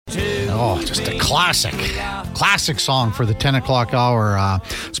Oh, just a classic song for the 10 o'clock hour.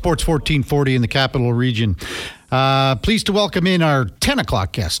 Sports 1440 in the Capital Region. Pleased to welcome in our 10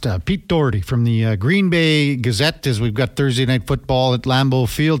 o'clock guest, Pete Doherty from the Green Bay Gazette, as we've got Thursday night football at Lambeau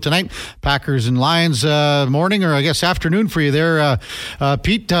Field tonight. Packers and Lions morning, or I guess afternoon for you there.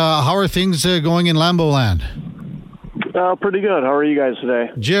 Pete, how are things going in Lambeau land? Pretty good. How are you guys today?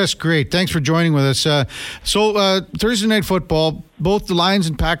 Just great. Thanks for joining with us. So Thursday night football, both the Lions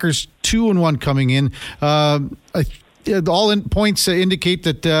and Packers 2-1 coming in. All in points indicate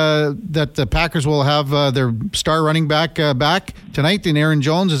that the Packers will have their star running back tonight in Aaron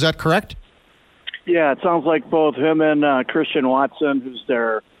Jones. Is that correct? Yeah, it sounds like both him and Christian Watson, who's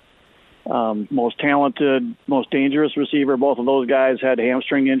their most talented, most dangerous receiver. Both of those guys had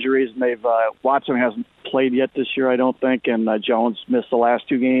hamstring injuries, and Watson hasn't played yet this year, I don't think, and Jones missed the last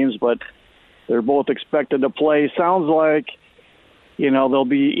two games, but they're both expected to play. Sounds like,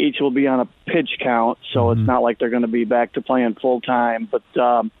 each will be on a pitch count, so it's not like they're going to be back to playing full time. But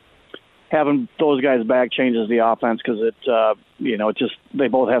having those guys back changes the offense because they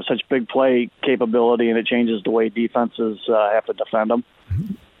both have such big play capability, and it changes the way defenses have to defend them.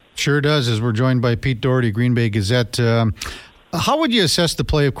 Sure does, as we're joined by Pete Doherty, Green Bay Gazette. How would you assess the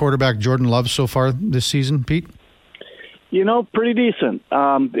play of quarterback Jordan Love so far this season, Pete? Pretty decent.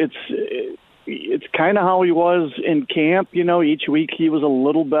 It's kind of how he was in camp. Each week he was a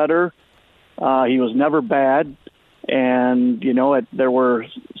little better. He was never bad. And, there were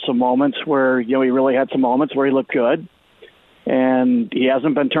some moments where, he really had some moments where he looked good. And he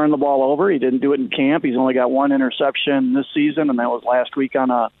hasn't been turning the ball over. He didn't do it in camp. He's only got one interception this season, and that was last week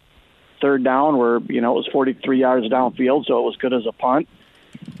on a third down where, it was 43 yards downfield, so it was good as a punt.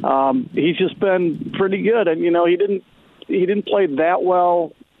 He's just been pretty good. And, he didn't play that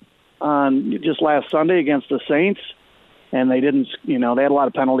well on just last Sunday against the Saints. And they didn't, they had a lot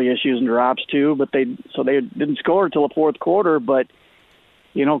of penalty issues and drops too, but they didn't score until the fourth quarter. But,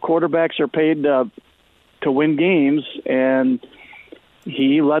 quarterbacks are paid to win games, and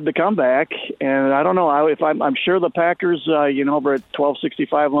he led the comeback. And I don't know, I'm sure the Packers, over at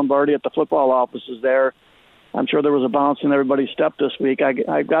 1265 Lombardi at the football offices there, I'm sure there was a bounce in everybody's step this week.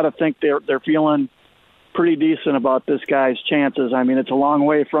 I got to think they're feeling pretty decent about this guy's chances. I mean, it's a long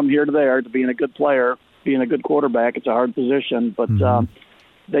way from here to there to being a good player, being a good quarterback. It's a hard position, but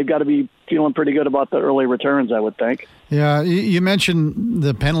they've got to be feeling pretty good about the early returns, I would think. Yeah, you mentioned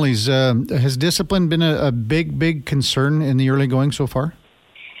the penalties. Has discipline been a big concern in the early going so far?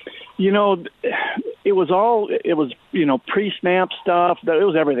 It was pre-snap stuff. It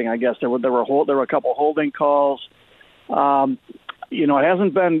was everything, I guess. There were a couple holding calls.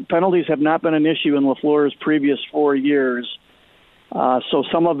 Penalties have not been an issue in LaFleur's previous 4 years. So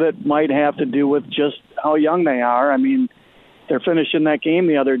some of it might have to do with just how young they are. I mean, they're finishing that game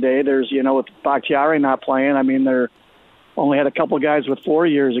the other day. There's, with Bakhtiari not playing, they're only had a couple guys with 4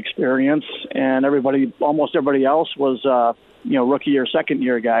 years experience, and almost everybody else was, rookie or second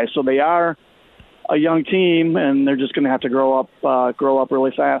year guys. So they are a young team, and they're just going to have to grow up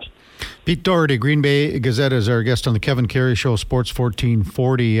really fast. Pete Doherty, Green Bay Gazette, is our guest on the Kevin Karius Show, Sports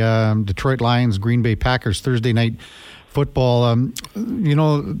 1440. Detroit Lions, Green Bay Packers, Thursday night football.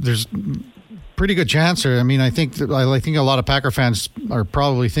 There's pretty good chance there. I think a lot of Packer fans are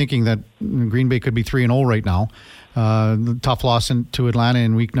probably thinking that Green Bay could be 3-0 right now. Tough loss to Atlanta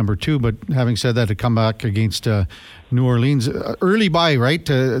in week number 2, but having said that, to come back against New Orleans, early bye, right?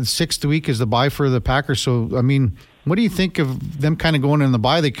 6th week is the bye for the Packers. So, what do you think of them kind of going in the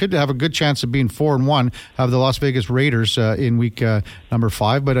bye? They could have a good chance of being 4-1, have the Las Vegas Raiders in week number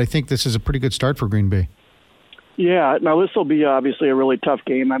 5, but I think this is a pretty good start for Green Bay. Yeah, now this will be obviously a really tough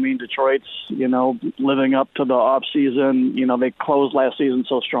game. Detroit's, living up to the off season. They closed last season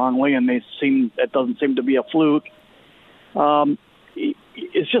so strongly, and it doesn't seem to be a fluke.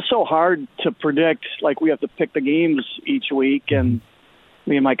 It's just so hard to predict. Like, we have to pick the games each week, and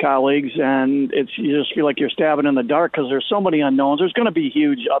me and my colleagues, and you just feel like you're stabbing in the dark because there's so many unknowns. There's going to be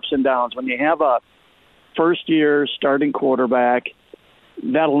huge ups and downs. When you have a first-year starting quarterback,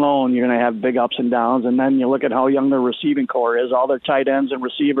 that alone, you're going to have big ups and downs. And then you look at how young their receiving core is. All their tight ends and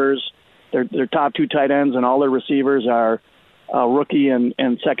receivers, their top 2 tight ends and all their receivers are rookie and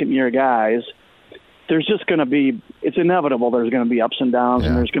second-year guys. There's just going to be – it's inevitable there's going to be ups and downs,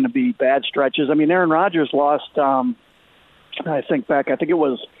 and there's going to be bad stretches. Aaron Rodgers lost I think it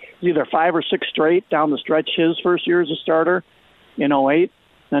was either 5 or 6 straight down the stretch his first year as a starter in 2008.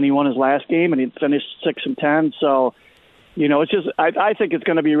 Then he won his last game, and he finished 6-10. So, it's just I think it's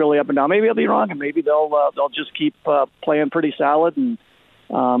going to be really up and down. Maybe I'll be wrong, and maybe they'll just keep playing pretty solid and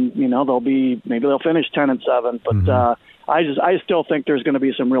maybe they'll finish 10-7. But I still think there's going to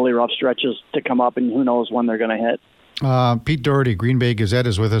be some really rough stretches to come up, and who knows when they're going to hit. Pete Doherty, Green Bay Gazette,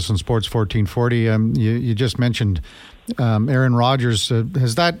 is with us on Sports 1440. You just mentioned Aaron Rodgers.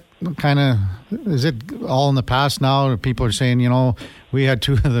 Is it all in the past now? People are saying, we had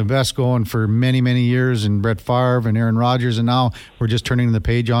two of the best going for many, many years, and Brett Favre and Aaron Rodgers, and now we're just turning the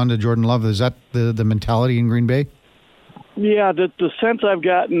page on to Jordan Love. Is that the mentality in Green Bay? Yeah, the sense I've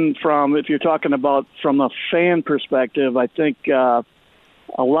gotten from, if you're talking about from a fan perspective, I think a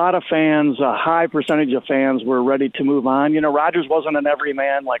lot of fans, a high percentage of fans, were ready to move on. Rodgers wasn't an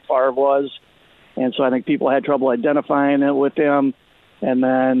everyman like Favre was, and so I think people had trouble identifying it with him. And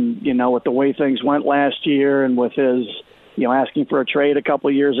then, with the way things went last year and with his, asking for a trade a couple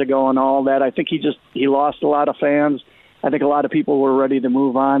of years ago and all that, I think he lost a lot of fans. I think a lot of people were ready to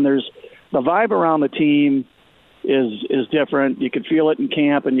move on. There's the vibe around the team is different. You can feel it in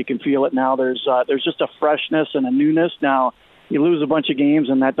camp, and you can feel it now. There's just a freshness and a newness. Now, you lose a bunch of games,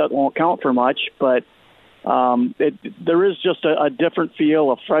 and that won't count for much, but there is just a different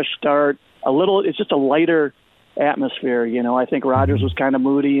feel, a fresh start, it's just a lighter atmosphere. I think Rodgers was kind of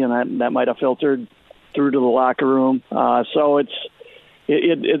moody, and that might have filtered through to the locker room. So it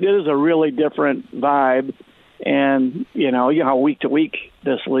is a really different vibe. And, how week to week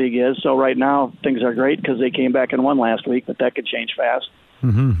this league is. So right now things are great because they came back and won last week, but that could change fast.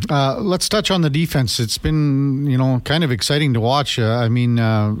 Let's touch on the defense. It's been, kind of exciting to watch.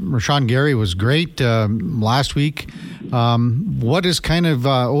 Rashawn Gary was great last week. What has kind of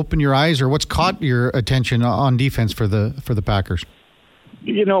opened your eyes, or what's caught your attention on defense for the Packers?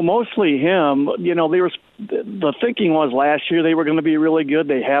 Mostly him. The thinking was last year they were going to be really good.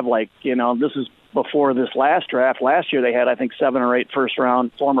 They have this is before this last draft. Last year they had, I think, 7 or 8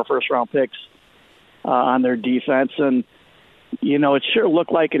 former first-round picks on their defense. And, it sure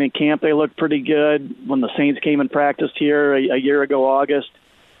looked like in camp they looked pretty good. When the Saints came and practiced here a year ago, August,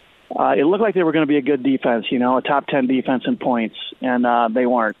 it looked like they were going to be a good defense, a top 10 defense in points. And they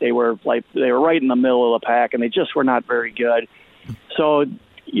weren't. They were right in the middle of the pack, and they just were not very good. So,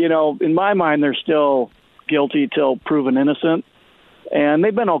 in my mind, they're still guilty till proven innocent. And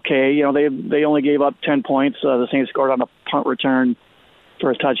they've been okay. They only gave up 10 points. The Saints scored on a punt return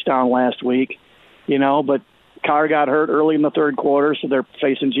for a touchdown last week. But Carr got hurt early in the third quarter, so they're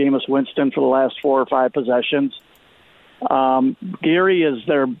facing Jameis Winston for the last 4 or 5 possessions. Gary is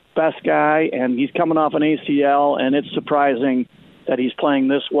their best guy, and he's coming off an ACL, and it's surprising that he's playing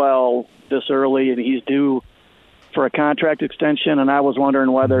this well this early, and he's due for a contract extension. And I was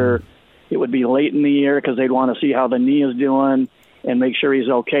wondering whether it would be late in the year because they'd want to see how the knee is doing and make sure he's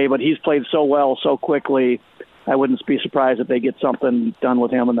okay. But he's played so well so quickly, I wouldn't be surprised if they get something done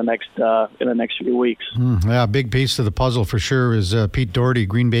with him in the next few weeks. Yeah, big piece to the puzzle for sure is Pete Doherty,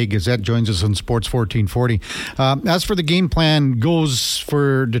 Green Bay Gazette, joins us on Sports 1440. As for the game plan goes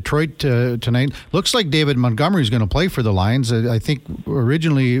for Detroit tonight, looks like David Montgomery is going to play for the Lions. I think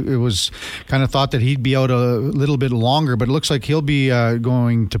originally it was kind of thought that he'd be out a little bit longer, but it looks like he'll be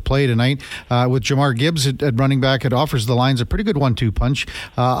going to play tonight. With Jamar Gibbs at running back, it offers the Lions a pretty good 1-2 punch.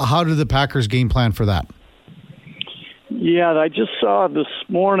 How do the Packers game plan for that? Yeah, I just saw this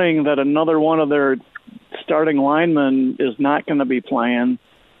morning that another one of their starting linemen is not going to be playing.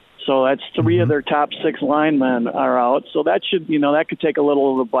 So that's 3 of their top 6 linemen are out. So that should, that could take a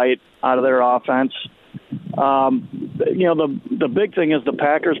little of the bite out of their offense. The big thing is the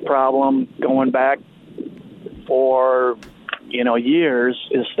Packers' problem going back for, years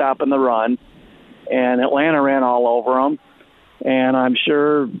is stopping the run. And Atlanta ran all over them. And I'm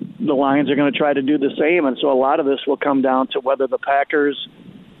sure the Lions are going to try to do the same. And so a lot of this will come down to whether the Packers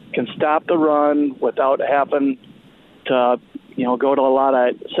can stop the run without having to, go to a lot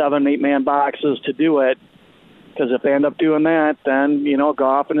of 7, 8-man boxes to do it. Because if they end up doing that, then,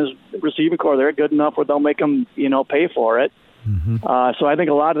 Goff and his receiving core, they're good enough where they'll make them, pay for it. So I think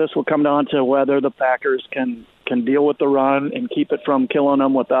a lot of this will come down to whether the Packers can deal with the run and keep it from killing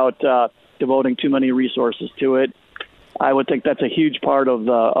them without devoting too many resources to it. I would think that's a huge part of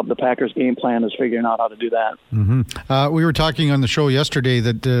the Packers' game plan is figuring out how to do that. We were talking on the show yesterday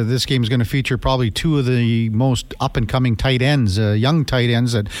that this game is going to feature probably 2 of the most up-and-coming tight ends, young tight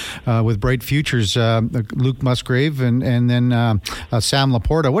ends that with bright futures, Luke Musgrave and then Sam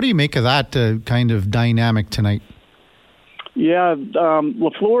Laporta. What do you make of that kind of dynamic tonight? Yeah,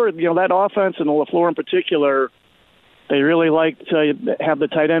 LaFleur, that offense and LaFleur in particular, they really like to have the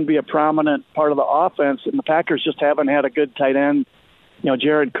tight end be a prominent part of the offense, and the Packers just haven't had a good tight end.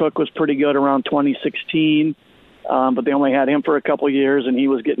 Jared Cook was pretty good around 2016, but they only had him for a couple of years, and he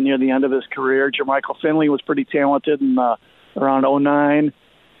was getting near the end of his career. Jermichael Finley was pretty talented in the around 2009,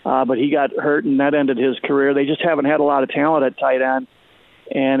 but he got hurt, and that ended his career. They just haven't had a lot of talent at tight end,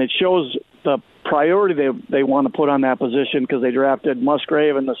 and it shows the priority they want to put on that position because they drafted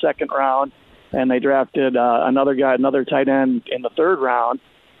Musgrave in the second round, and they drafted another tight end in the third round.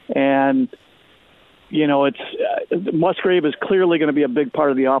 And, it's Musgrave is clearly going to be a big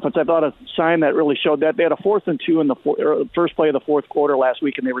part of the offense. I thought a sign that really showed that. They had a 4th and 2 in the first play of the fourth quarter last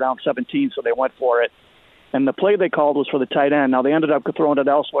week, and they were down 17, so they went for it. And the play they called was for the tight end. Now, they ended up throwing it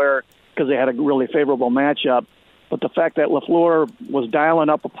elsewhere because they had a really favorable matchup. But the fact that LaFleur was dialing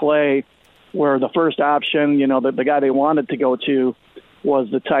up a play where the first option, the guy they wanted to go to was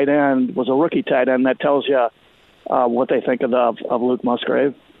the tight end, was a rookie tight end, that tells you what they think of Luke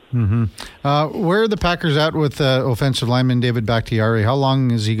Musgrave. Mm-hmm. Where are the Packers at with offensive lineman David Bakhtiari? How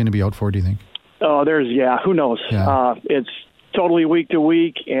long is he going to be out for, do you think? Oh, who knows? Yeah. It's totally week to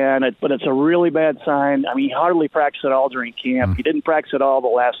week, but it's a really bad sign. I mean, he hardly practiced at all during camp. He didn't practice at all the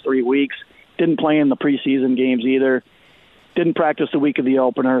last 3 weeks. Didn't play in the preseason games either. Didn't practice the week of the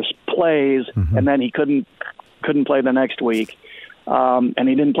openers. Plays, and then he couldn't play the next week. And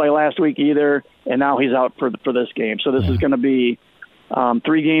he didn't play last week either, and now he's out for this game. So this is going to be 3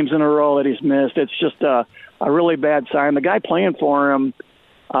 games in a row that he's missed. It's just a really bad sign. The guy playing for him,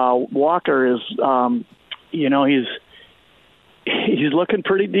 Walker, is he's looking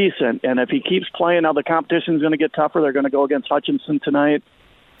pretty decent. And if he keeps playing, now the competition's going to get tougher. They're going to go against Hutchinson tonight.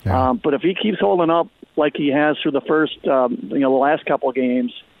 Yeah. But if he keeps holding up like he has through the first, the last couple of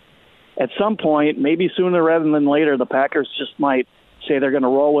games, at some point, maybe sooner rather than later, the Packers just might say they're going to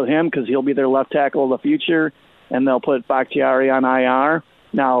roll with him because he'll be their left tackle of the future, and they'll put Bakhtiari on IR.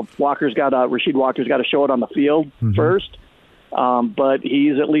 Now, Rasheed Walker's got to show it on the field first, but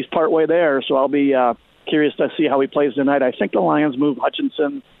he's at least partway there, so I'll be curious to see how he plays tonight. I think the Lions move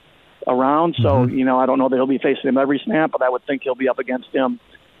Hutchinson around, so, I don't know that he'll be facing him every snap, but I would think he'll be up against him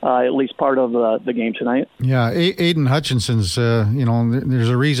at least part of the game tonight. Yeah, Aiden Hutchinson's, there's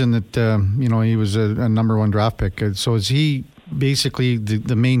a reason that, he was a number 1 draft pick. So is he basically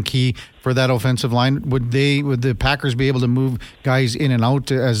the main key for that offensive line? Would the Packers be able to move guys in and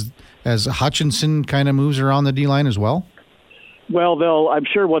out as Hutchinson kind of moves around the D-line as well? Well, I'm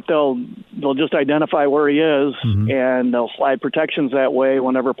sure they'll just identify where he is, and they'll slide protections that way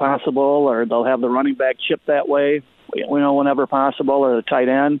whenever possible, or they'll have the running back chip that way, whenever possible, or the tight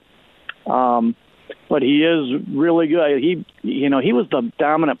end. But he is really good. He was the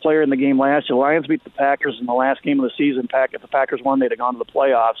dominant player in the game last year. The Lions beat the Packers in the last game of the season. If the Packers won, they'd have gone to the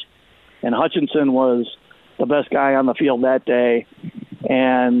playoffs. And Hutchinson was the best guy on the field that day.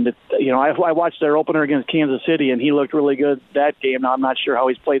 And, I watched their opener against Kansas City, and he looked really good that game. Now, I'm not sure how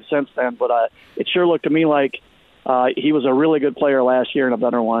he's played since then, but it sure looked to me like he was a really good player last year and a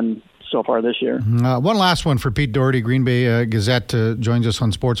better one so far this year. One last one for Pete Doherty. Green Bay Gazette joins us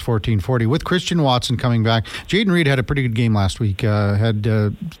on Sports 1440. With Christian Watson coming back, Jaden Reed had a pretty good game last week. Had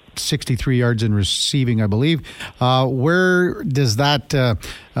 63 yards in receiving, I believe. Where does that,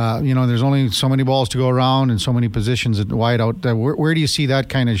 there's only so many balls to go around and so many positions at wide out. Where do you see that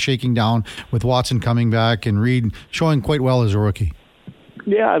kind of shaking down with Watson coming back and Reed showing quite well as a rookie?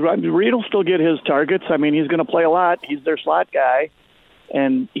 Yeah, Reed will still get his targets. I mean, he's going to play a lot. He's their slot guy.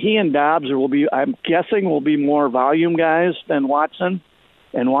 And he and Dobbs I'm guessing, will be more volume guys than Watson.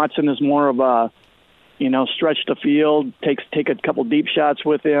 And Watson is more of a, stretch the field, take a couple deep shots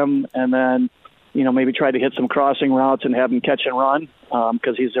with him, and then, maybe try to hit some crossing routes and have him catch and run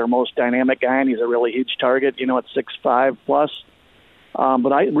because he's their most dynamic guy and he's a really huge target, at 6'5 plus.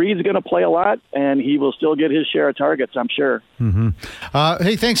 But Reed's going to play a lot, and he will still get his share of targets, I'm sure.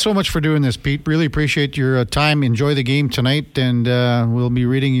 Hey, thanks so much for doing this, Pete. Really appreciate your time. Enjoy the game tonight, and we'll be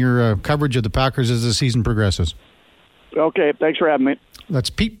reading your coverage of the Packers as the season progresses. Okay, thanks for having me. That's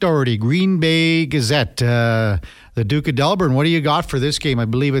Pete Doherty, Green Bay Gazette. The Duke of Delburn, what do you got for this game? I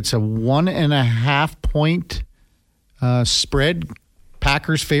believe it's a 1.5 point spread.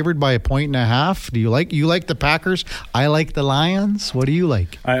 Packers favored by 1.5. Do you like the Packers? I like the Lions. What do you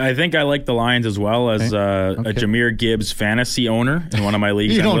like? I think I like the Lions as well as a Jahmyr Gibbs fantasy owner in one of my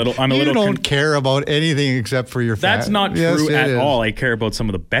leagues. You don't care about anything except for your That's not true at all. I care about some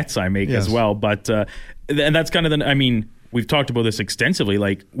of the bets I make as well. But and that's kind of we've talked about this extensively.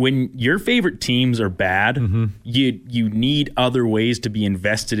 Like, when your favorite teams are bad, you need other ways to be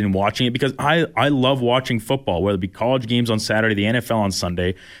invested in watching it, because I love watching football, whether it be college games on Saturday, the NFL on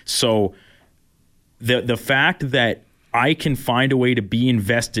Sunday. So the fact that I can find a way to be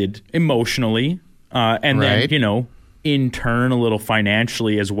invested emotionally and then, in turn a little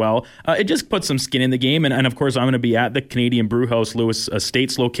financially as well. It just puts some skin in the game. And of course, I'm going to be at the Canadian Brewhouse Lewis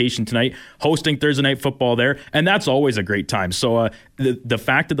Estates location tonight, hosting Thursday Night Football there. And that's always a great time. So the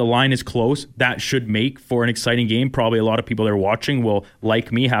fact that the line is close, that should make for an exciting game. Probably a lot of people that are watching will,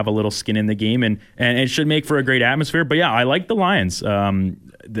 like me, have a little skin in the game. And it should make for a great atmosphere. But yeah, I like the Lions.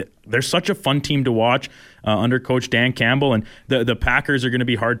 They're such a fun team to watch under Coach Dan Campbell, and the Packers are going to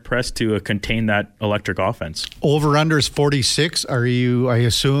be hard-pressed to contain that electric offense. Over-under is 46. I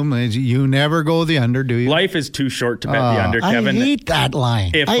assume, you never go the under, do you? Life is too short to bet the under, Kevin. I hate that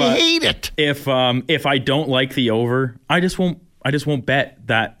line. I hate it. If I don't like the over, I just won't bet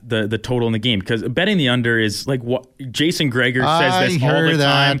that the total in the game, because betting the under is like what Jason Greger says this all the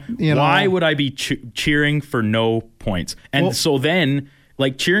time. Why would I be cheering for no points? And so then,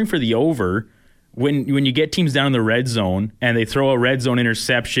 like, cheering for the over, when you get teams down in the red zone and they throw a red zone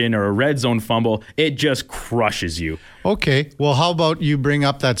interception or a red zone fumble, it just crushes you. Okay, well, how about you bring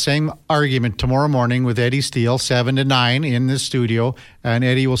up that same argument tomorrow morning with Eddie Steele, 7 to 9 in the studio, and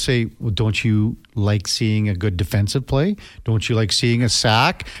Eddie will say, well, don't you like seeing a good defensive play? Don't you like seeing a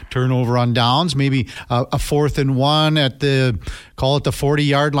sack, turnover on downs, maybe a 4th and 1 at call it the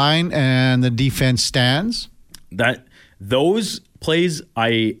 40-yard line, and the defense stands? Those plays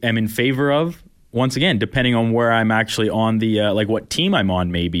I am in favor of, once again, depending on where I'm actually on the, like what team I'm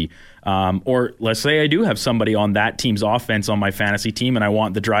on maybe. Or let's say I do have somebody on that team's offense on my fantasy team and I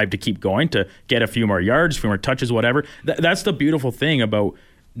want the drive to keep going to get a few more yards, a few more touches, whatever. That's the beautiful thing about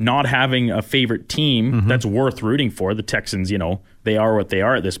not having a favorite team that's worth rooting for. The Texans, they are what they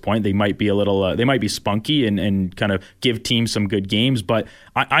are at this point. They might be a little, they might be spunky and kind of give teams some good games, but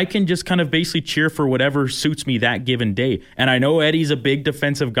I can just kind of basically cheer for whatever suits me that given day. And I know Eddie's a big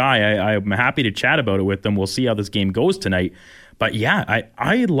defensive guy. I'm happy to chat about it with him. We'll see how this game goes tonight. But yeah,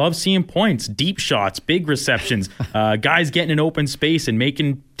 I love seeing points, deep shots, big receptions, guys getting in open space and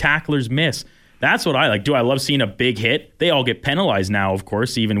making tacklers miss. That's what I like. Do I love seeing a big hit? They all get penalized now, of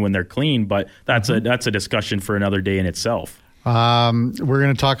course, even when they're clean. But that's a discussion for another day in itself. We're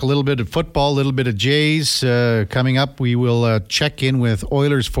going to talk a little bit of football, a little bit of Jays. Coming up, we will check in with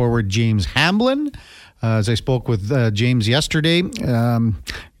Oilers forward James Hamblin. As I spoke with James yesterday,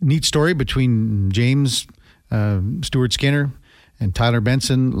 neat story between James, Stuart Skinner, and Tyler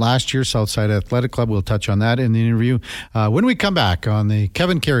Benson last year, Southside Athletic Club. We'll touch on that in the interview when we come back on the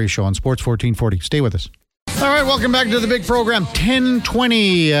Kevin Karius Show on Sports 1440. Stay with us. All right, welcome back to the big program.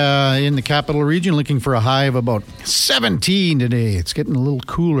 10:20 in the capital region, looking for a high of about 17 today. It's getting a little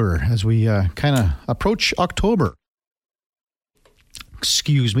cooler as we kind of approach October.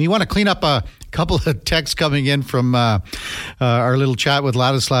 Excuse me. You want to clean up a couple of texts coming in from our little chat with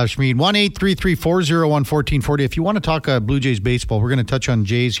Ladislav Schmid. 1-833-401-1440. If you want to talk Blue Jays baseball, we're going to touch on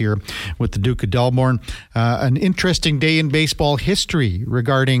Jays here with the Duke of Delborn. An interesting day in baseball history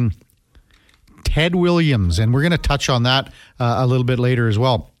regarding Ted Williams, and we're going to touch on that a little bit later as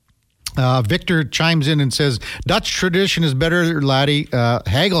well. Victor chimes in and says, Dutch tradition is better, laddie.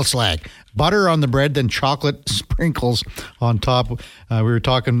 Hagelslag. Butter on the bread, then chocolate sprinkles on top. We were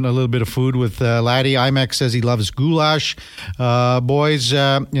talking a little bit of food with Laddie. IMAX says he loves goulash, boys.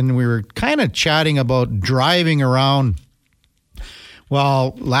 And we were kind of chatting about driving around.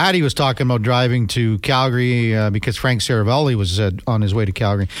 Well, Laddie was talking about driving to Calgary because Frank Saravelli was on his way to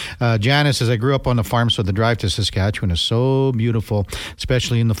Calgary. Janice says, I grew up on the farm, so the drive to Saskatchewan is so beautiful,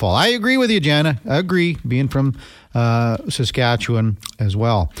 especially in the fall. I agree with you, Jana. I agree, being from Saskatchewan as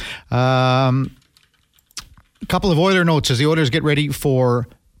well. A couple of Oiler notes as the Oilers get ready for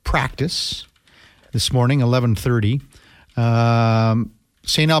practice this morning, 11:30.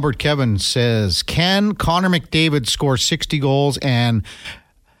 St. Albert Kevin says, can Connor McDavid score 60 goals and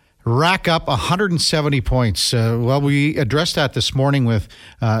rack up 170 points? Well, we addressed that this morning with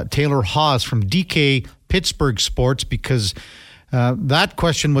Taylor Haas from DK Pittsburgh Sports because that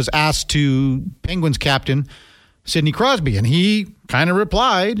question was asked to Penguins captain Sidney Crosby, and he kind of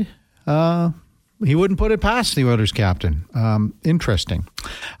replied he wouldn't put it past the Oilers captain. Interesting.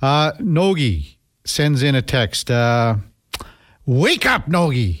 Nogi sends in a text. Wake up,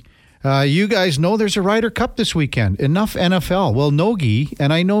 Nogi. You guys know there's a Ryder Cup this weekend. Enough NFL. Well, Nogi,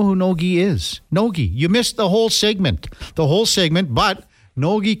 and I know who Nogi is. Nogi, you missed the whole segment. But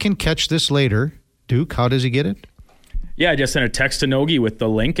Nogi can catch this later. Duke, how does he get it? Yeah, I just sent a text to Nogi with the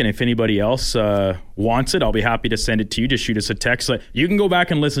link, and if anybody else wants it, I'll be happy to send it to you. Just shoot us a text. You can go back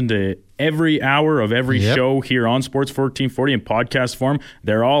and listen to every hour of every show here on Sports 1440 in podcast form.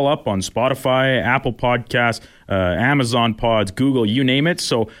 They're all up on Spotify, Apple Podcasts, Amazon Pods, Google, you name it.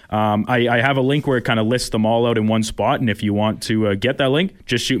 So I have a link where it kind of lists them all out in one spot. And if you want to get that link,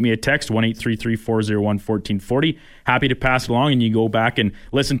 just shoot me a text, 1-833-401-1440. Happy to pass it along, and you go back and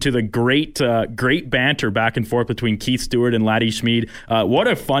listen to the great banter back and forth between Keith Stewart and Laddie Schmid. What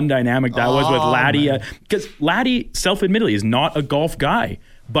a fun dynamic that was with Laddie. Because Laddie, self-admittedly, is not a golf guy.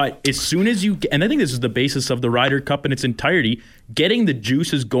 But as soon as you, and I think this is the basis of the Ryder Cup in its entirety, getting the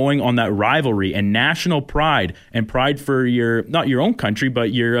juices going on that rivalry and national pride and pride for your, not your own country,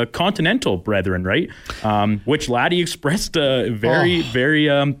 but your continental brethren, right? Which Laddie expressed very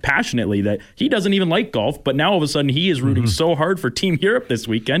passionately that he doesn't even like golf, but now all of a sudden he is rooting so hard for Team Europe this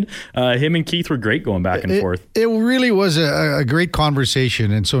weekend. Him and Keith were great going back and forth. It really was a great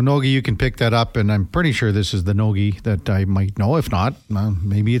conversation. And so, Nogi, you can pick that up, and I'm pretty sure this is the Nogi that I might know. If not,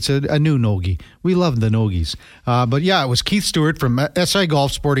 maybe it's a new Nogi. We love the Nogis. But yeah, it was Keith Stewart from SI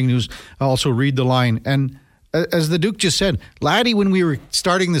Golf Sporting News. Also read the line. And as the Duke just said, Laddie, when we were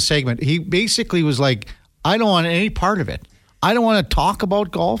starting the segment, he basically was like, I don't want any part of it. I don't want to talk about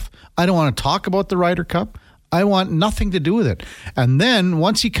golf. I don't want to talk about the Ryder Cup. I want nothing to do with it. And then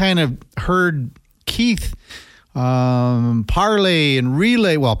once he kind of heard Keith parlay and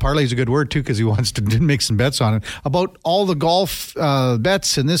relay, well, parlay is a good word too because he wants to make some bets on it, about all the golf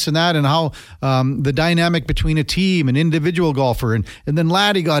bets and this and that, and how the dynamic between a team and individual golfer, and then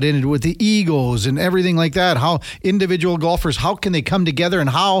Laddie got into it with the egos and everything like that, how individual golfers, how can they come together and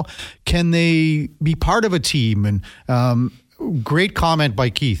how can they be part of a team. And great comment by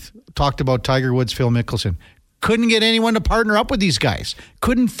Keith, talked about Tiger Woods, Phil Mickelson, couldn't get anyone to partner up with these guys,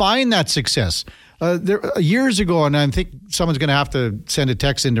 couldn't find that success. Years ago, and I think someone's going to have to send a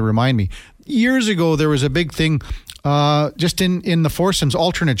text in to remind me. Years ago, there was a big thing just in the foursomes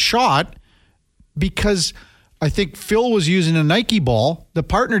alternate shot because I think Phil was using a Nike ball. The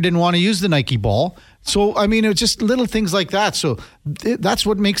partner didn't want to use the Nike ball. So, I mean, it was just little things like that. So that's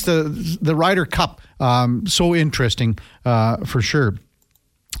what makes the Ryder Cup so interesting for sure.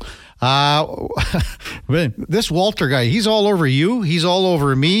 This Walter guy, he's all over you. He's all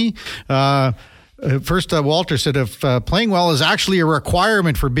over me. First, Walter said, if playing well is actually a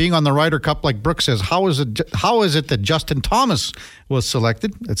requirement for being on the Ryder Cup, like Brooks says, how is it that Justin Thomas was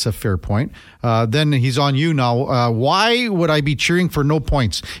selected? That's a fair point. Then he's on you now. Why would I be cheering for no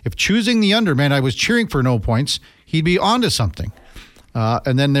points? If choosing the under meant I was cheering for no points, he'd be onto something.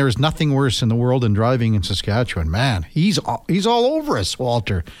 And then there's nothing worse in the world than driving in Saskatchewan. Man, he's all over us,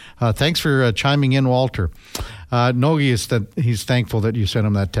 Walter. Thanks for chiming in, Walter. Nogi is that he's thankful that you sent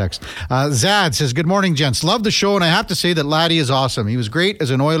him that text. Zad says, good morning, gents. Love the show, and I have to say that Laddie is awesome. He was great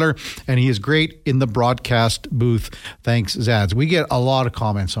as an Oiler, and he is great in the broadcast booth. Thanks, Zads. We get a lot of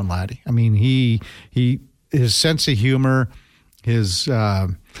comments on Laddie. I mean, his sense of humor, his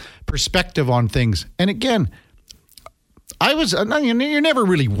perspective on things. And again, you're never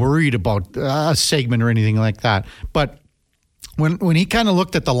really worried about a segment or anything like that. But when he kind of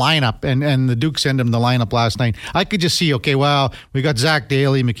looked at the lineup and the Duke sent him the lineup last night, I could just see, okay, well, we got Zach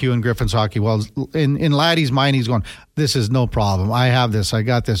Daly, McEwen, Griffins hockey. Well, in Laddie's mind, he's going, this is no problem. I have this. I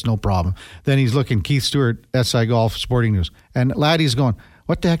got this. No problem. Then he's looking, Keith Stewart, SI Golf Sporting News. And Laddie's going,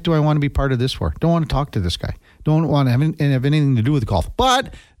 what the heck do I want to be part of this for? Don't want to talk to this guy. Don't want to have anything to do with golf.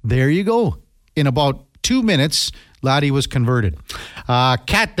 But there you go. In about 2 minutes, Laddie was converted.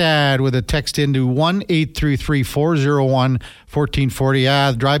 Cat Dad with a text into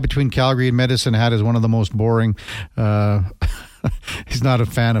 1-833-401-1440. The drive between Calgary and Medicine Hat is one of the most boring. He's not a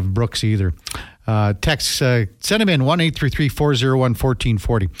fan of Brooks either. Text, send him in,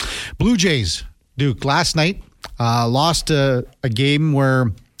 1-833-401-1440. Blue Jays, Duke, last night lost a game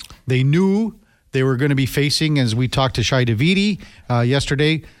where they knew they were going to be facing, as we talked to Shai Davidi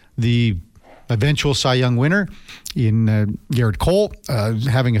yesterday, the eventual Cy Young winner in Garrett Cole,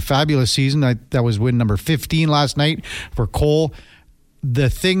 having a fabulous season. That was win number 15 last night for Cole. The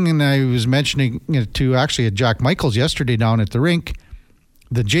thing, and I was mentioning it to actually at Jack Michaels yesterday down at the rink,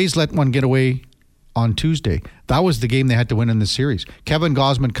 the Jays let one get away on Tuesday. That was the game they had to win in the series. Kevin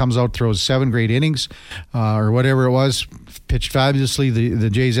Gausman comes out, throws 7 great innings, or whatever it was, pitched fabulously. The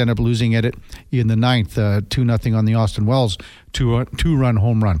Jays end up losing at it in the 9th, 2-0 on the Austin Wells two-run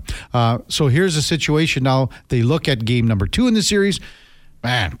home run. So here's the situation now. They look at game number 2 in the series.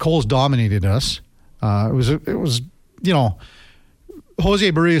 Man, Cole's dominated us. It was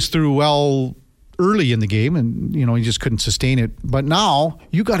Jose Barrios threw well early in the game, and he just couldn't sustain it. But now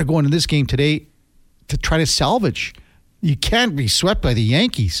you got to go into this game today to try to salvage. You can't be swept by the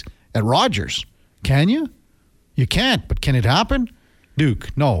Yankees at Rogers, can you? You can't, but can it happen?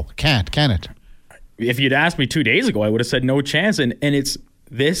 Duke. No, can it? If you'd asked me 2 days ago, I would have said no chance. And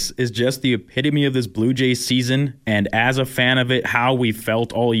this is just the epitome of this Blue Jays season. And as a fan of it, how we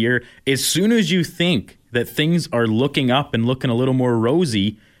felt all year. As soon as you think that things are looking up and looking a little more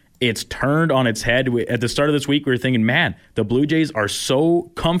rosy, it's turned on its head. At the start of this week, we were thinking, man, the Blue Jays are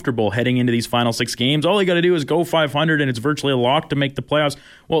so comfortable heading into these final 6 games. All they got to do is go 500, and it's virtually a lock to make the playoffs.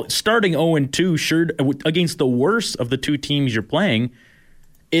 Well, starting 0-2 sure against the worst of the 2 teams you're playing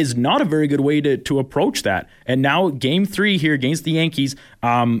is not a very good way to approach that. And now Game 3 here against the Yankees,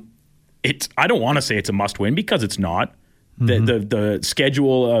 I don't want to say it's a must-win because it's not. The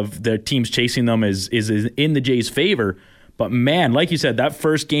schedule of the teams chasing them is in the Jays' favor. But man, like you said, that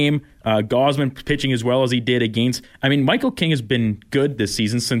first game, Gausman pitching as well as he did against. I mean, Michael King has been good this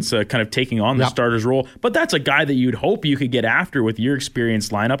season since kind of taking on the starter's role. But that's a guy that you'd hope you could get after with your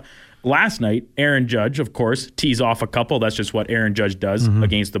experienced lineup. Last night, Aaron Judge, of course, tees off a couple. That's just what Aaron Judge does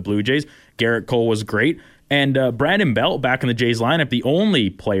against the Blue Jays. Garrett Cole was great. And Brandon Belt back in the Jays lineup, the only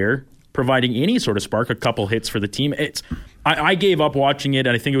player providing any sort of spark, a couple hits for the team. I gave up watching it,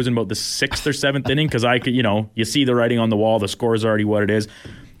 and I think it was in about the 6th or 7th inning because I could, you see the writing on the wall. The score is already what it is.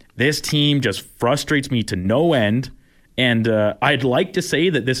 This team just frustrates me to no end, and I'd like to say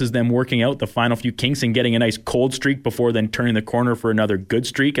that this is them working out the final few kinks and getting a nice cold streak before then turning the corner for another good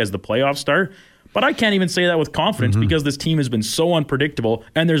streak as the playoffs start. But I can't even say that with confidence because this team has been so unpredictable,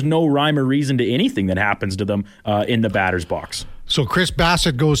 and there's no rhyme or reason to anything that happens to them in the batter's box. So Chris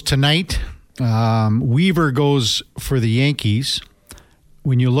Bassett goes tonight. Weaver goes for the Yankees.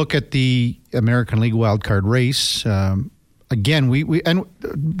 When you look at the American League wildcard race, again, we and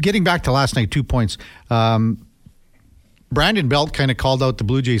getting back to last night, 2 points. Brandon Belt kind of called out the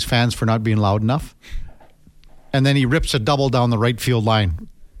Blue Jays fans for not being loud enough. And then he rips a double down the right field line.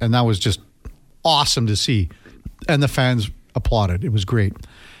 And that was just awesome to see. And the fans applauded. It was great.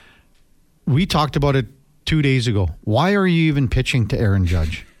 We talked about it 2 days ago. Why are you even pitching to Aaron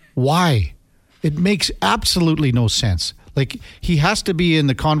Judge? Why? It makes absolutely no sense. Like, he has to be in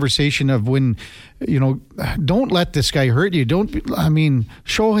the conversation of when, don't let this guy hurt you. Shohei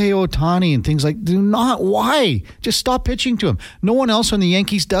Ohtani and things like, why? Just stop pitching to him. No one else on the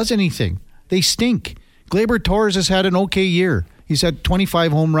Yankees does anything. They stink. Gleyber Torres has had an okay year. He's had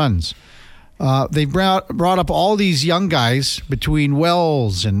 25 home runs. They brought up all these young guys between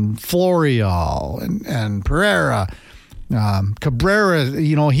Wells and Florial and Pereira. Cabrera,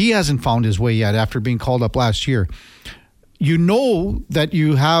 he hasn't found his way yet after being called up last year. You know that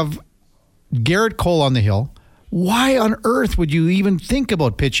you have Garrett Cole on the hill. Why on earth would you even think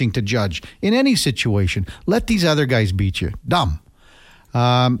about pitching to Judge in any situation? Let these other guys beat you. Dumb.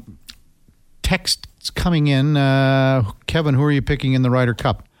 Texts coming in. Kevin, who are you picking in the Ryder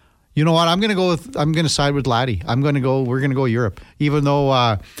Cup? You know what? I'm going to side with Laddie. We're going to go Europe. Even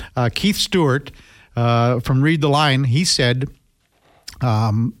though Keith Stewart from Read the Line, he said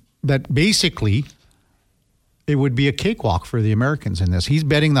that basically it would be a cakewalk for the Americans in this. He's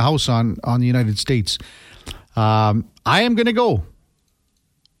betting the house on the United States. I am going to go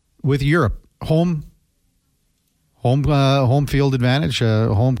with Europe. Home field advantage,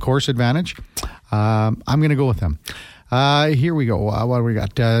 home course advantage. I'm going to go with them. Here we go. What do we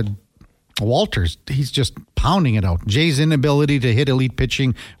got? Walters, he's just pounding it out. Jay's inability to hit elite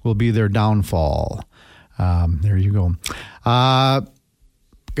pitching will be their downfall. There you go.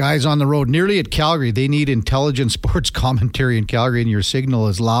 Guys on the road, nearly at Calgary, they need intelligent sports commentary in Calgary, and your signal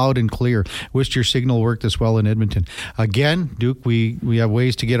is loud and clear. Wished your signal worked as well in Edmonton. Again, Duke, we have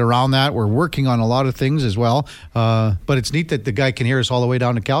ways to get around that. We're working on a lot of things as well, but it's neat that the guy can hear us all the way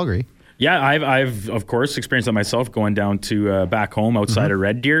down to Calgary. Yeah, I've of course experienced that myself going down to back home outside of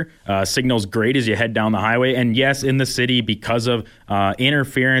Red Deer. Signal's great as you head down the highway. And yes, in the city, because of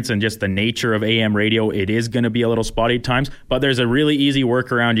interference and just the nature of AM radio, it is going to be a little spotty at times. But there's a really easy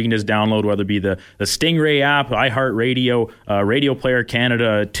workaround. You can just download, whether it be the Stingray app, iHeartRadio, Radio Player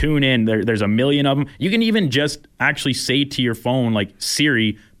Canada, TuneIn. There's a million of them. You can even just actually say to your phone, like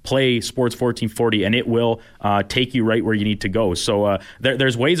Siri, play Sports 1440, and it will take you right where you need to go. So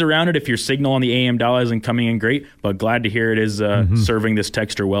there's ways around it if your signal on the AM dial isn't coming in great, but glad to hear it is serving this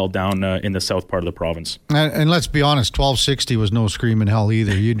texter well down in the south part of the province. And let's be honest, 1260 was no screaming hell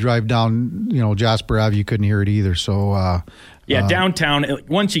either. You drive down Jasper Ave, you couldn't hear it either. So yeah, downtown,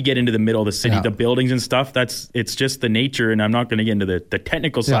 once you get into the middle of the city, the buildings and stuff, it's just the nature, and I'm not going to get into the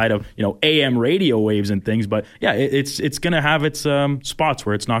technical side of AM radio waves and things, but yeah, it's going to have its spots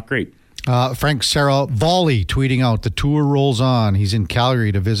where it's not great. Frank Saravalli tweeting out, the tour rolls on. He's in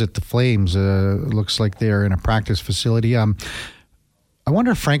Calgary to visit the Flames. Looks like they are in a practice facility. I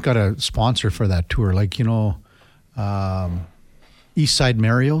wonder if Frank got a sponsor for that tour. Like, East Side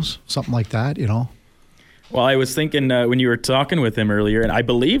Mario's, something like that, you know. Well, I was thinking when you were talking with him earlier, and I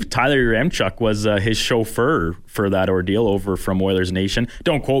believe Tyler Yaremchuk was his chauffeur for that ordeal over from Oilers Nation.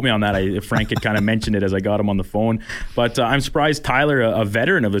 Don't quote me on that. Frank had kind of mentioned it as I got him on the phone. But I'm surprised Tyler, a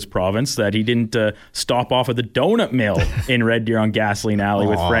veteran of this province, that he didn't stop off at the Donut Mill in Red Deer on Gasoline Alley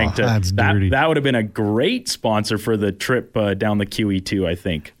with Frank. That would have been a great sponsor for the trip down the QE2, I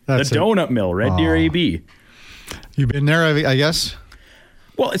think. The Donut Mill, Red Deer AB. You've been there, I guess?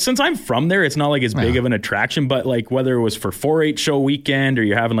 Well, since I'm from there, it's not like as big of an attraction, but like whether it was for 4-H show weekend or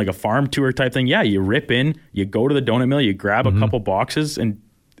you're having like a farm tour type thing, you rip in, you go to the Donut Mill, you grab a couple boxes, and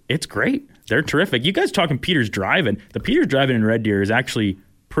it's great. They're terrific. You guys talking Peter's Drive-In. The Peter's Drive-In in Red Deer is actually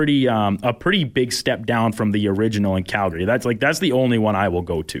a pretty big step down from the original in Calgary. That's the only one I will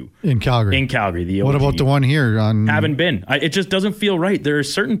go to. In Calgary, the OG. What about the one here? Haven't been. It just doesn't feel right. There are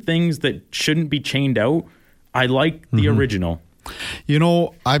certain things that shouldn't be chained out. I like the original. You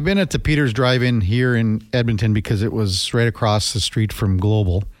know, I've been at the Peter's Drive-In here in Edmonton because it was right across the street from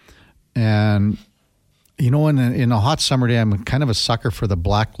Global. And, you know, in a hot summer day, I'm kind of a sucker for the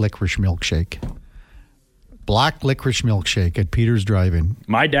black licorice milkshake. Black licorice milkshake at Peter's Drive-In.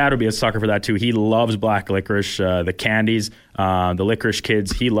 My dad would be a sucker for that, too. He loves black licorice, the candies, the licorice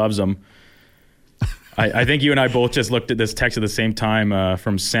kids. He loves them. I think you and I both just looked at this text at the same time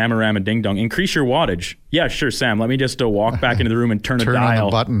from Samarama Ding Dong. Increase your wattage. Yeah, sure, Sam. Let me just walk back into the room and turn a dial. On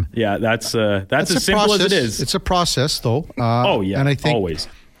the button. Yeah, that's as simple as it is. It's a process, though. And I think, always.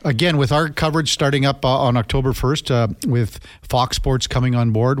 Again, with our coverage starting up on October 1st, with Fox Sports coming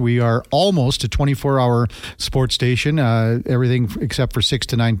on board, we are almost a 24-hour sports station, everything except for 6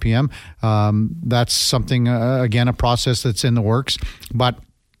 to 9 p.m. That's something, again, a process that's in the works. But,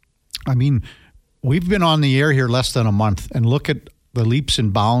 I mean, we've been on the air here less than a month, and look at the leaps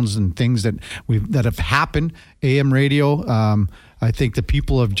and bounds and things that have happened. AM radio, I think the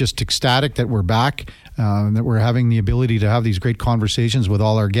people are just ecstatic that we're back, that we're having the ability to have these great conversations with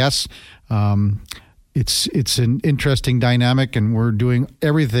all our guests. It's an interesting dynamic, and we're doing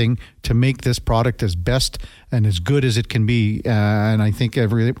everything to make this product as best and as good as it can be. And I think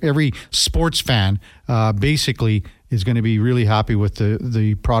every sports fan basically is going to be really happy with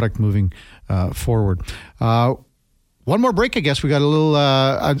the product moving forward. One more break, I guess. We got a little...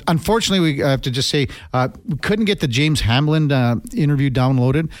 unfortunately, we have to just say we couldn't get the James Hamlin interview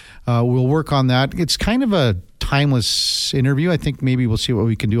downloaded. We'll work on that. It's kind of a timeless interview. I think maybe we'll see what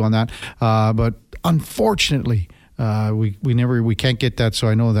we can do on that. But unfortunately, we can't get that, so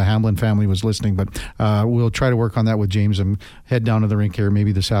I know the Hamlin family was listening, but we'll try to work on that with James and head down to the rink here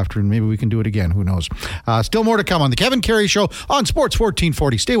maybe this afternoon. Maybe we can do it again. Who knows? Still more to come on the Kevin Karius Show on Sports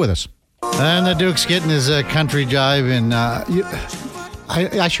 1440. Stay with us. And the Duke's getting his country jive, and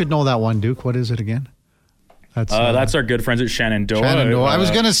I should know that one, Duke. What is it again? That's our good friends at Shenandoah. Shenandoah. I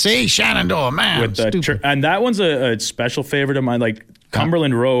was going to say Shenandoah, man. And that one's a special favorite of mine. Like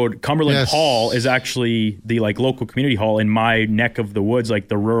Cumberland Road, Cumberland Hall is actually the local community hall in my neck of the woods, like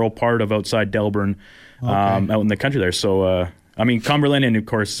the rural part of outside Delburn, out in the country there. So, Cumberland, and of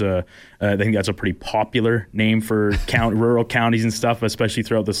course, I think that's a pretty popular name for rural counties and stuff, especially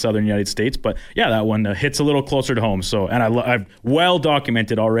throughout the southern United States. But yeah, that one hits a little closer to home. So, and I've well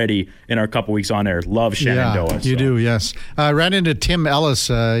documented already in our couple weeks on air. Love Shenandoah. Yeah, you do, yes. Ran into Tim Ellis.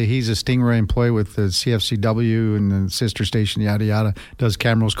 He's a Stingray employee with the CFCW and the sister station, yada yada. Does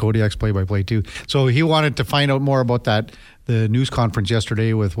Camrose Kodiak's play-by-play too. So he wanted to find out more about that. The news conference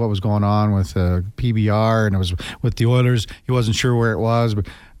yesterday with what was going on with PBR, and it was with the Oilers. He wasn't sure where it was, but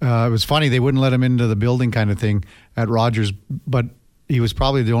it was funny. They wouldn't let him into the building kind of thing at Rogers, but he was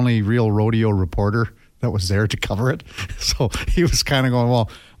probably the only real rodeo reporter that was there to cover it. So he was kind of going,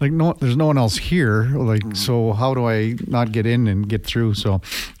 well, no, there's no one else here. So how do I not get in and get through? So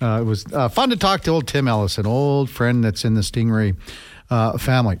it was fun to talk to old Tim Ellis, an old friend that's in the Stingray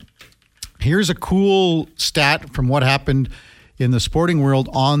family. Here's a cool stat from what happened in the sporting world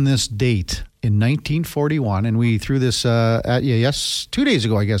on this date in 1941. And we threw this at you, 2 days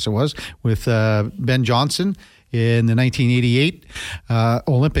ago, I guess it was, with Ben Johnson in the 1988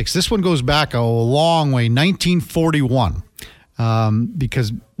 Olympics. This one goes back a long way, 1941,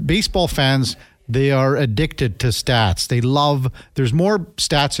 because baseball fans, they are addicted to stats. There's more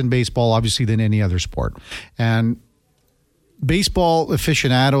stats in baseball, obviously, than any other sport. And baseball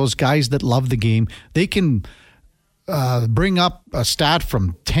aficionados, guys that love the game, they can bring up a stat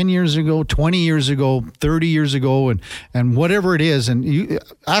from 10 years ago, 20 years ago, 30 years ago, and whatever it is. And you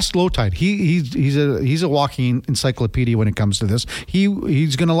ask Lowtide. He's a walking encyclopedia when it comes to this.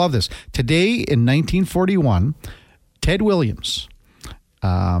 He's going to love this. Today in 1941, Ted Williams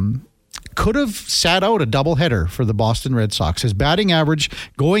could have sat out a doubleheader for the Boston Red Sox. His batting average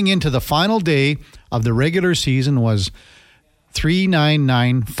going into the final day of the regular season was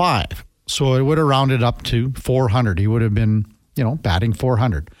 .3995. So it would have rounded up to 400. He would have been, batting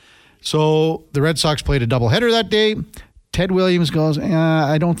 400. So the Red Sox played a doubleheader that day. Ted Williams goes,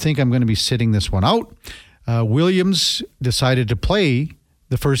 I don't think I'm going to be sitting this one out. Williams decided to play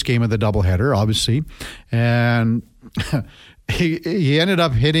the first game of the doubleheader, obviously. And he ended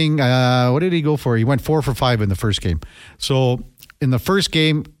up hitting, what did he go for? He went 4 for 5 in the first game. So in the first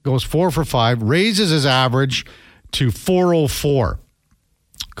game, goes 4 for 5, raises his average to 404.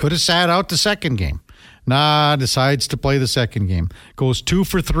 Could have sat out the second game. Decides to play the second game. Goes 2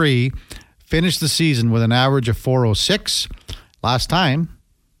 for 3, finished the season with an average of 406. Last time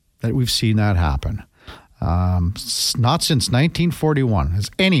that we've seen that happen. Not since 1941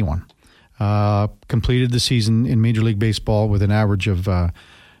 has anyone completed the season in Major League Baseball with an average of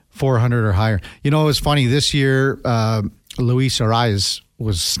 400 or higher. It's funny. This year, Luis Arraez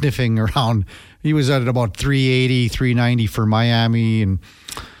was sniffing around. He was at about 380, 390 for Miami, and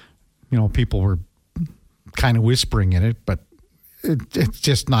people were kind of whispering in it, but it's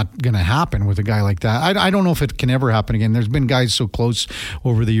just not going to happen with a guy like that. I don't know if it can ever happen again. There's been guys so close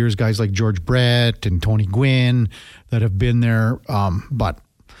over the years, guys like George Brett and Tony Gwynn that have been there. But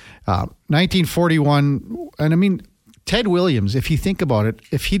 1941, and Ted Williams, if you think about it,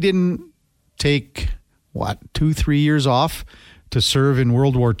 if he didn't take, 2-3 years off to serve in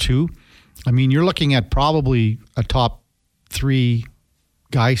World War II, you're looking at probably a top 3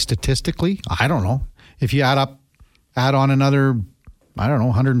 guy statistically. I don't know. If you add on another,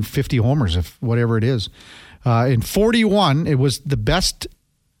 150 homers, if whatever it is. In 41, it was the best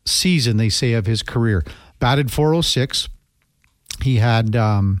season, they say, of his career. Batted 406. He had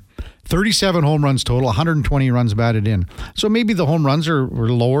 37 home runs total, 120 runs batted in. So maybe the home runs were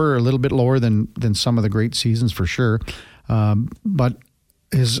lower, a little bit lower than some of the great seasons for sure. But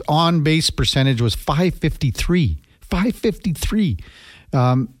his on-base percentage was .553. .553.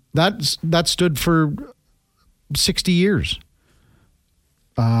 That stood for 60 years.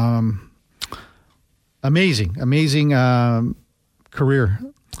 Amazing career.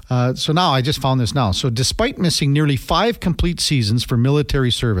 So now I just found this now. So despite missing nearly 5 complete seasons for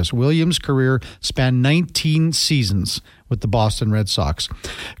military service, Williams' career spanned 19 seasons with the Boston Red Sox.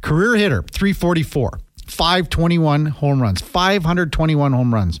 Career hitter, 344, 521 home runs, 521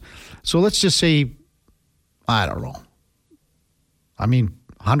 home runs. So let's just say, I don't know.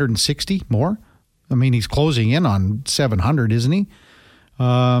 160 more? He's closing in on 700, isn't he?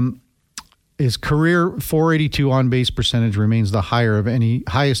 His career 482 on-base percentage remains the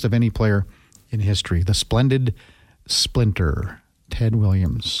highest of any player in history. The splendid splinter, Ted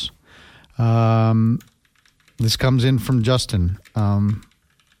Williams. This comes in from Justin.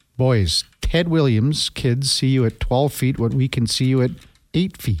 Boys, Ted Williams, kids, see you at 12 feet what we can see you at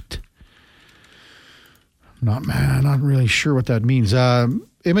 8 feet. Not really sure what that means.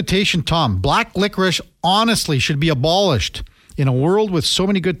 Imitation Tom. Black licorice honestly should be abolished. In a world with so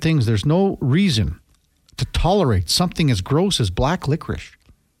many good things, there's no reason to tolerate something as gross as black licorice.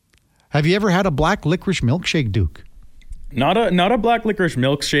 Have you ever had a black licorice milkshake, Duke? Not a black licorice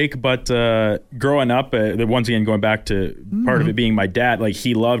milkshake, but growing up, once again going back to part of it being my dad,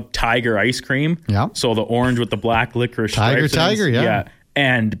 he loved Tiger ice cream. Yeah. So the orange with the black licorice Tiger, yeah.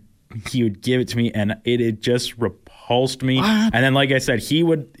 And he would give it to me, and it just repulsed me. What? And then, like I said,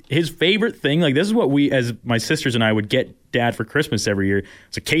 his favorite thing, this is what we, as my sisters and I, would get Dad for Christmas every year.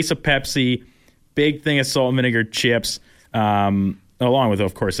 It's a case of Pepsi, big thing of salt and vinegar chips, along with,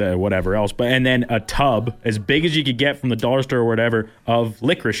 of course, whatever else. And then a tub as big as you could get from the dollar store or whatever of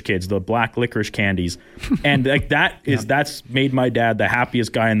licorice kids, the black licorice candies. And that's made my dad the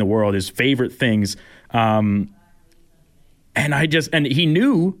happiest guy in the world. His favorite things. And he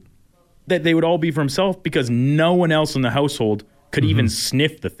knew that they would all be for himself because no one else in the household could even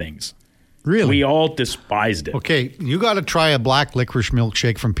sniff the things. Really? We all despised it. Okay, you got to try a black licorice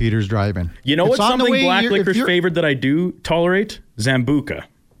milkshake from Peter's Drive-In. You know what's something black licorice favored that I do tolerate? Zambuca.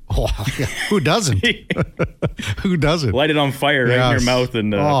 Oh, yeah. Who doesn't? Who doesn't? Light it on fire right in your mouth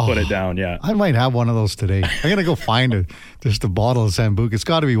and put it down, yeah. I might have one of those today. I'm going to go find just a bottle of Zambuca. It's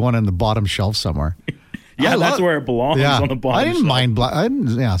got to be one on the bottom shelf somewhere. Yeah, that's where it belongs, on the bottom. I didn't mind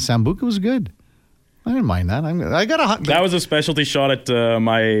Sambuca was good. I didn't mind that. That was a specialty shot at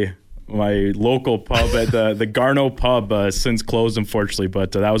my local pub at the Garneau pub, since closed, unfortunately.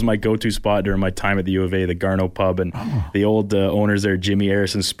 But that was my go-to spot during my time at the U of A, the Garneau pub. And the old owners there, Jimmy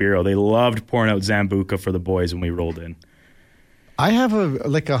Harris and Spiro, they loved pouring out Zambuca for the boys when we rolled in. I have a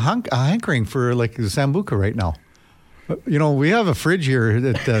hankering for Sambuca right now. We have a fridge here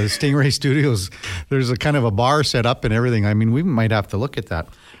at Stingray Studios. There's a kind of a bar set up and everything. I mean, we might have to look at that.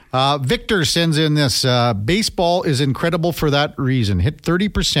 Victor sends in this. Baseball is incredible for that reason. Hit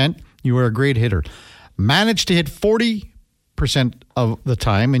 30%, you are a great hitter. Manage to hit 40% of the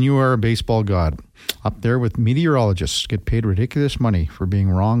time, and you are a baseball god. Up there with meteorologists. Get paid ridiculous money for being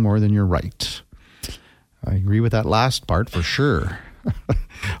wrong more than you're right. I agree with that last part for sure. A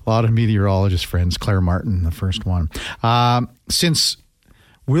lot of meteorologist friends. Claire Martin, the first one. Since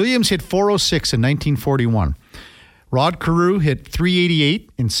Williams hit 406 in 1941, Rod Carew hit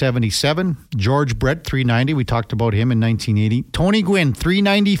 388 in 77. George Brett, 390. We talked about him in 1980. Tony Gwynn,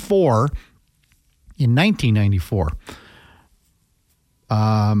 394 in 1994.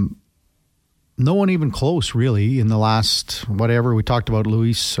 No one even close, really, in the last whatever. We talked about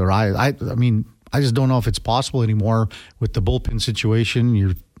Luis or I mean, I just don't know if it's possible anymore with the bullpen situation.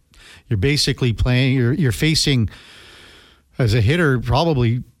 You're basically playing. You're facing as a hitter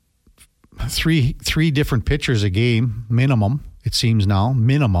probably three different pitchers a game minimum. It seems now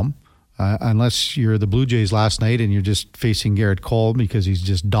minimum, unless you're the Blue Jays last night and you're just facing Garrett Cole because he's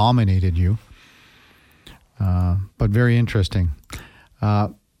just dominated you. But very interesting.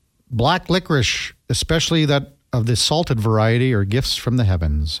 Black licorice, especially that of the salted variety, are gifts from the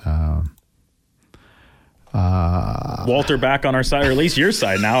heavens. Walter back on our side, or at least your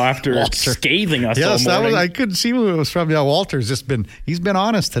side now, after scathing us all morning. I couldn't see who it was from. Yeah, Walter's he's been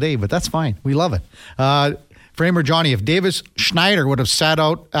honest today, but that's fine. We love it. Framer Johnny, if Davis Schneider would have sat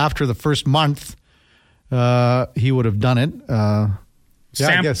out after the first month, he would have done it.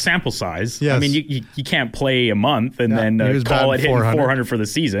 Sample size. Yes. I mean, you can't play a month and then call it hitting 400 for the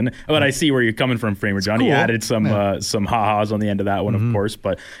season. But I see where you're coming from, Framer John. Cool. He added some ha-has on the end of that one, of course.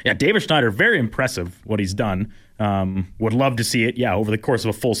 But yeah, David Schneider, very impressive what he's done. Would love to see it, over the course of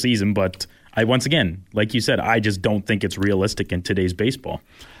a full season. But once again, like you said, I just don't think it's realistic in today's baseball.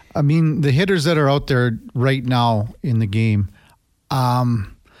 I mean, the hitters that are out there right now in the game,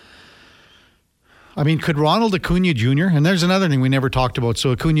 could Ronald Acuna Jr., and there's another thing we never talked about.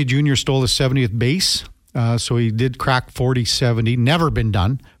 So Acuna Jr. stole the 70th base. So he did crack 40-70. Never been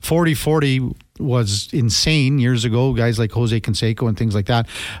done. 40-40 was insane years ago. Guys like Jose Canseco and things like that.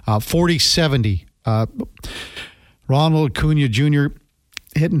 40-70. Ronald Acuna Jr.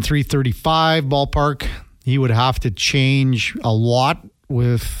 hitting 335 ballpark. He would have to change a lot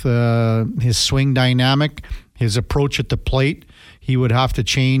with his swing dynamic, his approach at the plate. He would have to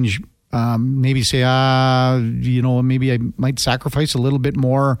change. Maybe say, maybe I might sacrifice a little bit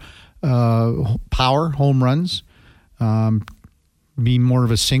more power, home runs, be more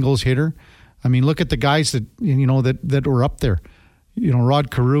of a singles hitter. I mean, look at the guys that that were up there.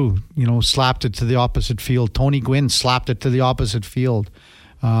 Rod Carew, slapped it to the opposite field. Tony Gwynn slapped it to the opposite field.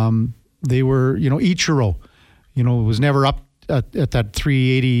 They were, Ichiro, was never up at that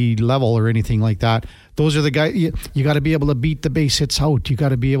 380 level or anything like that. Those are the guys. You got to be able to beat the base hits out. You got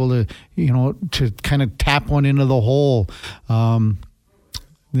to be able to, to kind of tap one into the hole.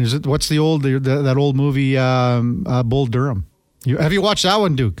 What's that old movie, Bull Durham? Have you watched that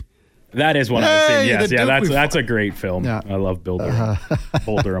one, Duke? That is one I've seen. Yes, that's a great film. Yeah. I love Bull Durham.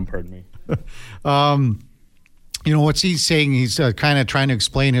 Bull Durham, pardon me. What's he saying? He's kind of trying to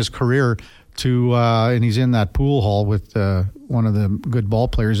explain his career to, and he's in that pool hall with one of the good ball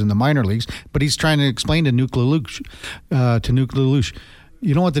players in the minor leagues, but he's trying to explain to Nuke Lelouch,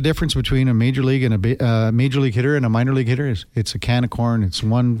 you know what the difference between a major league and a major league hitter and a minor league hitter is? It's a can of corn. It's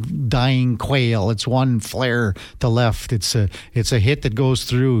one dying quail. It's one flare to left. It's a hit that goes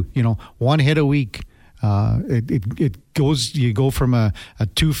through, one hit a week. It goes. You go from a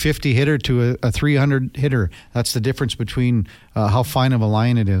 250 hitter to a 300 hitter. That's the difference between how fine of a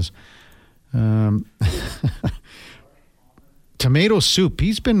line it is. Tomato soup.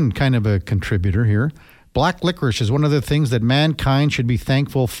 He's been kind of a contributor here. Black licorice is one of the things that mankind should be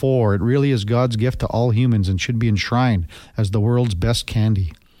thankful for. It really is God's gift to all humans and should be enshrined as the world's best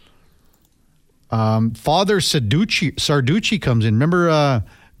candy. Father Sarducci comes in. Remember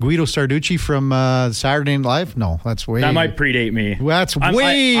Guido Sarducci from Saturday Night Live? No, that's way... That might predate me.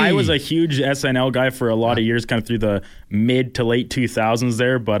 I was a huge SNL guy for a lot of years, kind of through the mid to late 2000s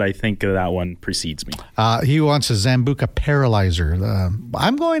there, but I think that one precedes me. He wants a Zambuca Paralyzer.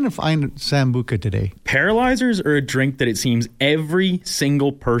 I'm going to find Zambuca today. Paralyzers are a drink that it seems every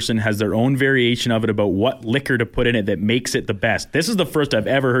single person has their own variation of it about what liquor to put in it that makes it the best. This is the first I've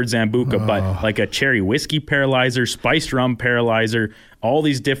ever heard Zambuca, but like a cherry whiskey paralyzer, spiced rum paralyzer, all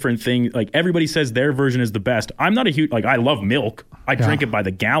these different things. Like everybody says their version is the best. I'm not a huge, I love milk. I drink it by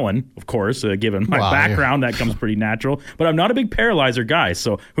the gallon, of course, given my background, that comes pretty natural. But I'm not a big paralyzer guy,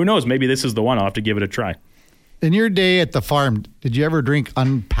 so who knows? Maybe this is the one. I'll have to give it a try. In your day at the farm, did you ever drink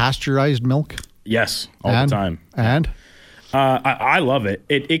unpasteurized milk? Yes, all the time. And? I love it.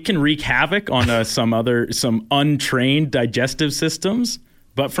 It can wreak havoc on some untrained digestive systems.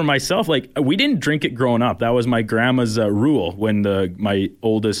 But for myself, we didn't drink it growing up. That was my grandma's rule when my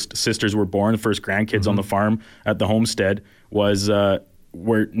oldest sisters were born. The first grandkids on the farm at the homestead was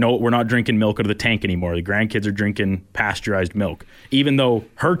we're not drinking milk out of the tank anymore. The grandkids are drinking pasteurized milk, even though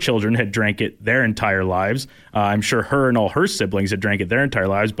her children had drank it their entire lives. I'm sure her and all her siblings had drank it their entire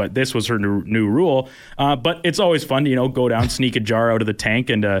lives, but this was her new rule. But it's always fun to, go down, sneak a jar out of the tank.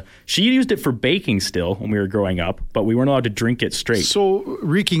 And she used it for baking still when we were growing up, but we weren't allowed to drink it straight. So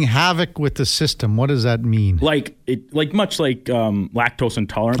wreaking havoc with the system, what does that mean? Much like lactose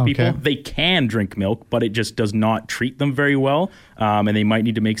intolerant people, they can drink milk, but it just does not treat them very well. And they might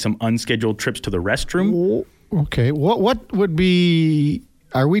need to make some unscheduled trips to the restroom. Okay. What would be...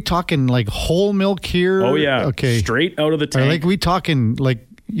 Are we talking like whole milk here? Oh, yeah. Okay. Straight out of the tank. Are we talking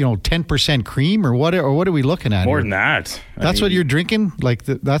 10% cream or what are we looking at? More here? Than that. That's what you're drinking?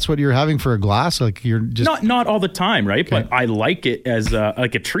 That's what you're having for a glass? Like you're just... Not all the time, right? Okay. But I like it as a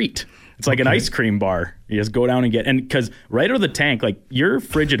treat. It's like an ice cream bar. You just go down and get, and because right out of the tank, your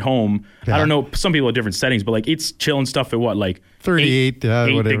fridge at home, I don't know, some people have different settings, but it's chilling stuff at 38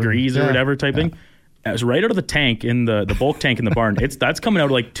 8 degrees or whatever type thing. It's right out of the tank in the bulk tank in the barn. That's coming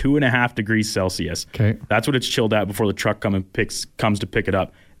out at 2.5 degrees Celsius. Okay. That's what it's chilled at before the truck comes to pick it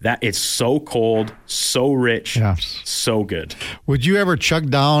up. That it's so cold, so rich, so good. Would you ever chug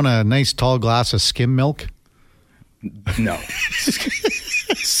down a nice tall glass of skim milk? No.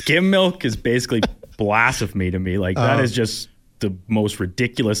 Skim milk is basically blasphemy to me. That is just the most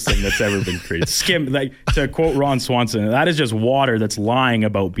ridiculous thing that's ever been created. Skim, to quote Ron Swanson, that is just water that's lying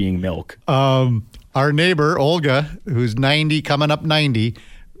about being milk. Our neighbor, Olga, who's 90, coming up 90,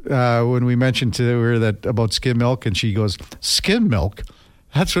 when we mentioned to her that about skim milk, and she goes, skim milk?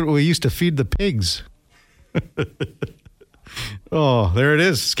 That's what we used to feed the pigs. Oh, there it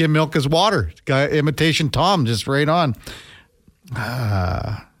is. Skim milk is water. Imitation Tom, just right on.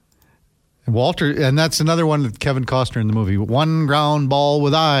 Walter, and that's another one with Kevin Costner in the movie. One ground ball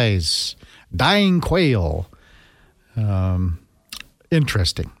with eyes. Dying quail.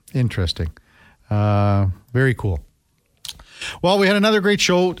 Interesting. Very cool. Well, we had another great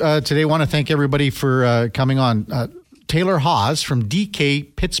show today. I want to thank everybody for coming on. Taylor Haas from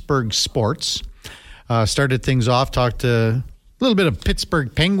DK Pittsburgh Sports started things off, talked a little bit of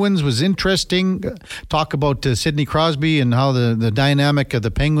Pittsburgh Penguins, was interesting. Talk about Sidney Crosby and how the dynamic of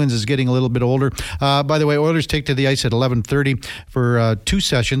the Penguins is getting a little bit older. By the way, Oilers take to the ice at 11:30 for 2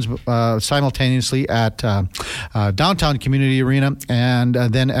 sessions simultaneously at Downtown Community Arena, and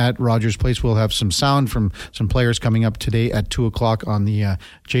then at Rogers Place. We'll have some sound from some players coming up today at 2 o'clock on the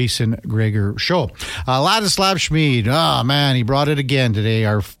Jason Greger Show. Ladislav Schmid, man, he brought it again today.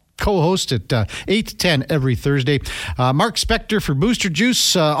 Our co-host at 8 to 10 every Thursday. Mark Spector for Booster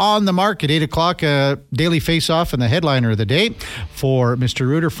Juice on the mark at 8 o'clock. Daily Face-Off and the headliner of the day for Mr.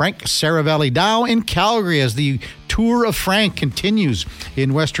 Reuter, Frank Saravalli Dow in Calgary as the Tour of Frank continues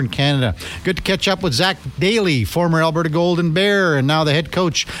in Western Canada. Good to catch up with Zach Daly, former Alberta Golden Bear and now the head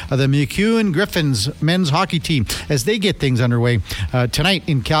coach of the McEwen Griffins men's hockey team as they get things underway tonight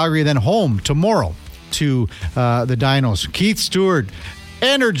in Calgary, then home tomorrow to the Dinos. Keith Stewart,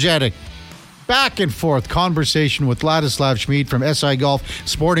 energetic, back and forth conversation with Ladislav Schmid from SI Golf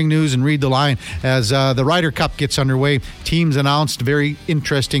Sporting News and Read the Line as the Ryder Cup gets underway. Teams announced, very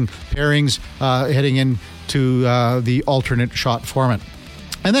interesting pairings heading into the alternate shot format.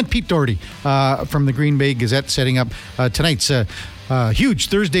 And then Pete Doherty from the Green Bay Gazette setting up tonight's huge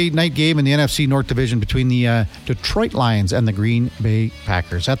Thursday night game in the NFC North Division between the Detroit Lions and the Green Bay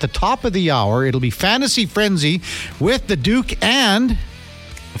Packers. At the top of the hour, it'll be Fantasy Frenzy with the Duke and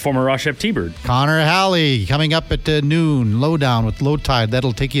former Rochep T-Bird. Connor Halley coming up at noon. Lowdown with Low Tide.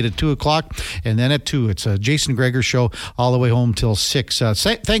 That'll take you to 2 o'clock. And then at 2, it's a Jason Greger Show all the way home till 6.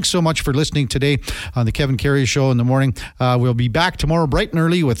 Thanks so much for listening today on the Kevin Karius Show in the morning. We'll be back tomorrow bright and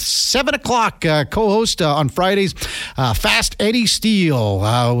early with 7 o'clock co-host on Fridays, Fast Eddie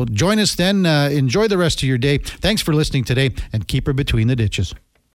Steele. Join us then. Enjoy the rest of your day. Thanks for listening today and keep her between the ditches.